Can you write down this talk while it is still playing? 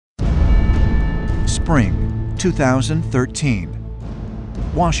Spring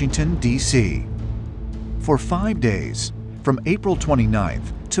 2013, Washington, D.C. For 5 days, from April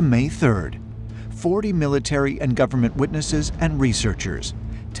 29th to May 3rd, 40 military and government witnesses and researchers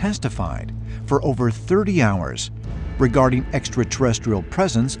testified for over 30 hours regarding extraterrestrial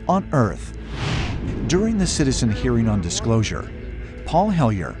presence on Earth. During the citizen hearing on disclosure, Paul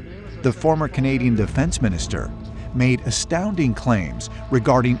Hellyer, the former Canadian Defense Minister, made astounding claims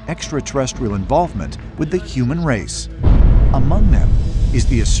regarding extraterrestrial involvement with the human race. Among them is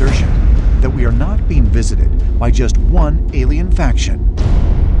the assertion that we are not being visited by just one alien faction,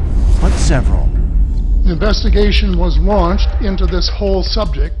 but several. The investigation was launched into this whole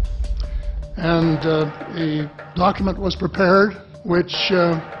subject, and a document was prepared which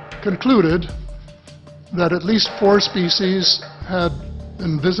concluded that at least 4 species had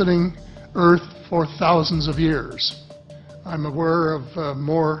been visiting Earth for thousands of years. I'm aware of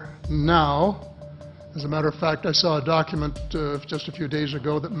more now. As a matter of fact, I saw a document just a few days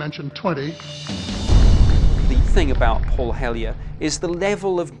ago that mentioned 20. The thing about Paul Hellyer is the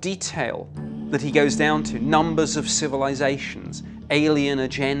level of detail that he goes down to. Numbers of civilizations, alien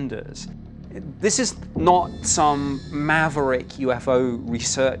agendas. This is not some maverick UFO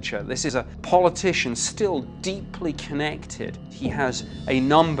researcher. This is a politician still deeply connected. He has a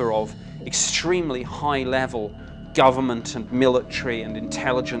number of extremely high-level government and military and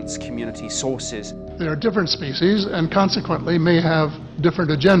intelligence community sources. They are different species and consequently may have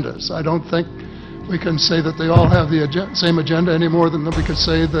different agendas. I don't think we can say that they all have the same agenda any more than we could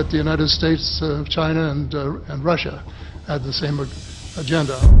say that the United States, China, and Russia had the same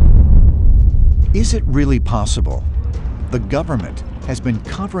agenda. Is it really possible the government has been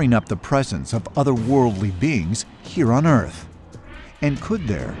covering up the presence of otherworldly beings here on Earth? And could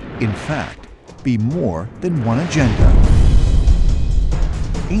there, in fact, be more than one agenda?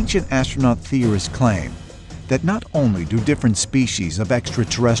 Ancient astronaut theorists claim that not only do different species of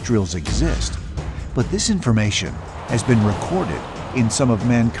extraterrestrials exist, but this information has been recorded in some of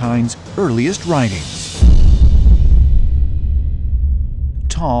mankind's earliest writings.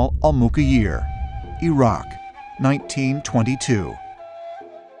 Tal al-Muqayyir, Iraq, 1922.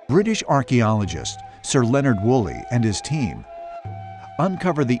 British archaeologist Sir Leonard Woolley and his team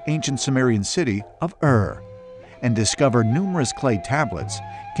uncover the ancient Sumerian city of Ur and discover numerous clay tablets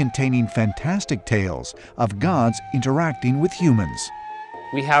containing fantastic tales of gods interacting with humans.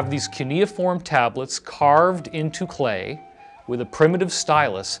 We have these cuneiform tablets carved into clay with a primitive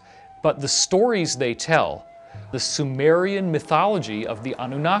stylus, but the stories they tell, the Sumerian mythology of the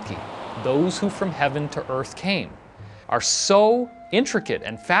Anunnaki, those who from heaven to earth came, are so intricate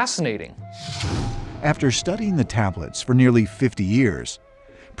and fascinating. After studying the tablets for nearly 50 years,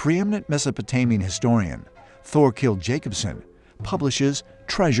 preeminent Mesopotamian historian Thorkild Jacobsen publishes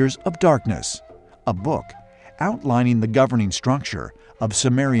Treasures of Darkness, a book outlining the governing structure of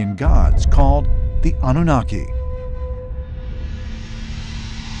Sumerian gods called the Anunnaki.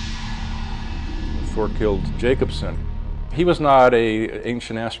 Thorkild Jacobsen, he was not an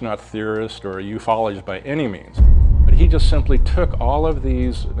ancient astronaut theorist or a ufologist by any means, but he just simply took all of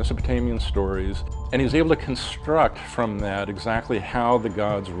these Mesopotamian stories and he was able to construct from that exactly how the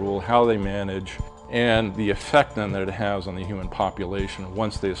gods rule, how they manage, and the effect then that it has on the human population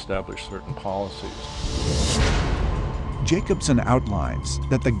once they establish certain policies. Jacobsen outlines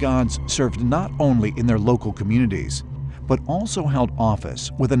that the gods served not only in their local communities, but also held office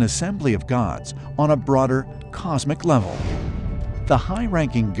with an assembly of gods on a broader cosmic level. The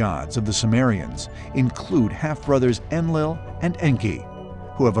high-ranking gods of the Sumerians include half-brothers Enlil and Enki,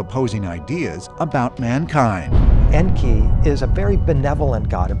 who have opposing ideas about mankind. Enki is a very benevolent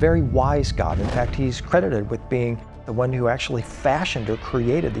god, a very wise god. In fact, he's credited with being the one who actually fashioned or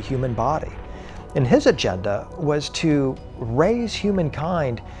created the human body. And his agenda was to raise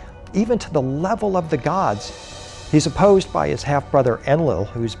humankind even to the level of the gods. He's opposed by his half-brother Enlil,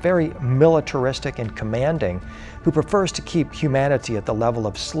 who's very militaristic and commanding, who prefers to keep humanity at the level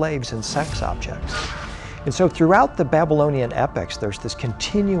of slaves and sex objects. And so throughout the Babylonian epics, there's this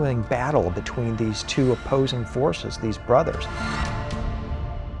continuing battle between these two opposing forces, these brothers.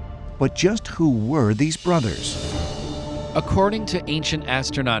 But just who were these brothers? According to ancient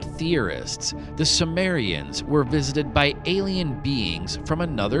astronaut theorists, the Sumerians were visited by alien beings from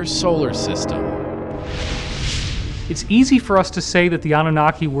another solar system. It's easy for us to say that the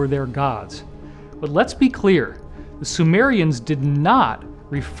Anunnaki were their gods, but let's be clear, the Sumerians did not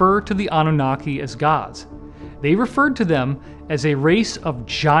refer to the Anunnaki as gods. They referred to them as a race of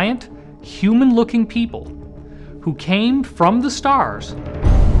giant, human-looking people who came from the stars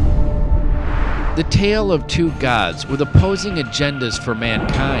The tale of two gods with opposing agendas for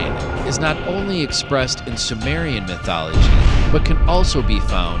mankind is not only expressed in Sumerian mythology, but can also be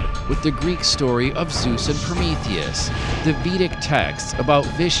found with the Greek story of Zeus and Prometheus, the Vedic texts about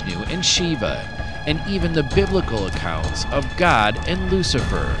Vishnu and Shiva, and even the biblical accounts of God and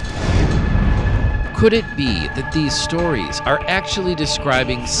Lucifer. Could it be that these stories are actually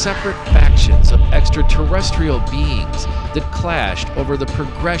describing separate factions of extraterrestrial beings that clashed over the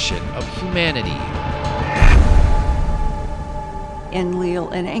progression of humanity? Enlil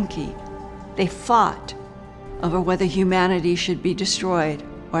and Enki, they fought over whether humanity should be destroyed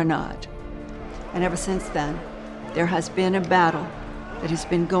or not. And ever since then, there has been a battle that has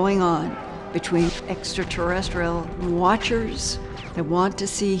been going on between extraterrestrial watchers that want to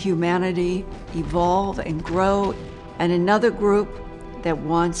see humanity evolve and grow, and another group that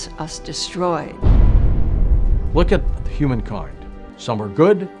wants us destroyed. Look at humankind. Some are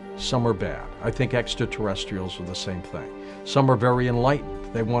good, some are bad. I think extraterrestrials are the same thing. Some are very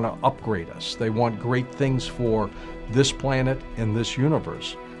enlightened. They want to upgrade us. They want great things for this planet and this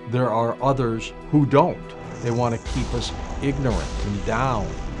universe. There are others who don't. They want to keep us ignorant and down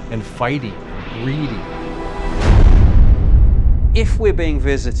and fighting and greedy. If we're being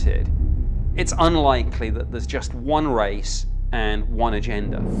visited, it's unlikely that there's just one race and one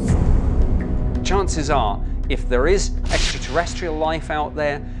agenda. Chances are, if there is extraterrestrial life out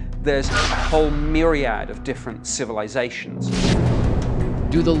there, there's a whole myriad of different civilizations.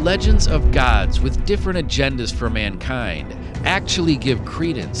 Do the legends of gods with different agendas for mankind actually give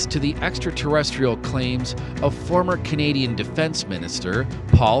credence to the extraterrestrial claims of former Canadian Defense Minister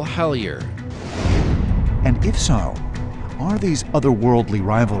Paul Hellyer? And if so, are these otherworldly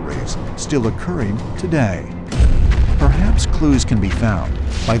rivalries still occurring today? Perhaps clues can be found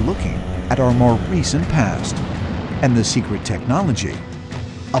by looking at our more recent past and the secret technology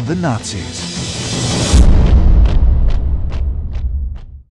of the Nazis.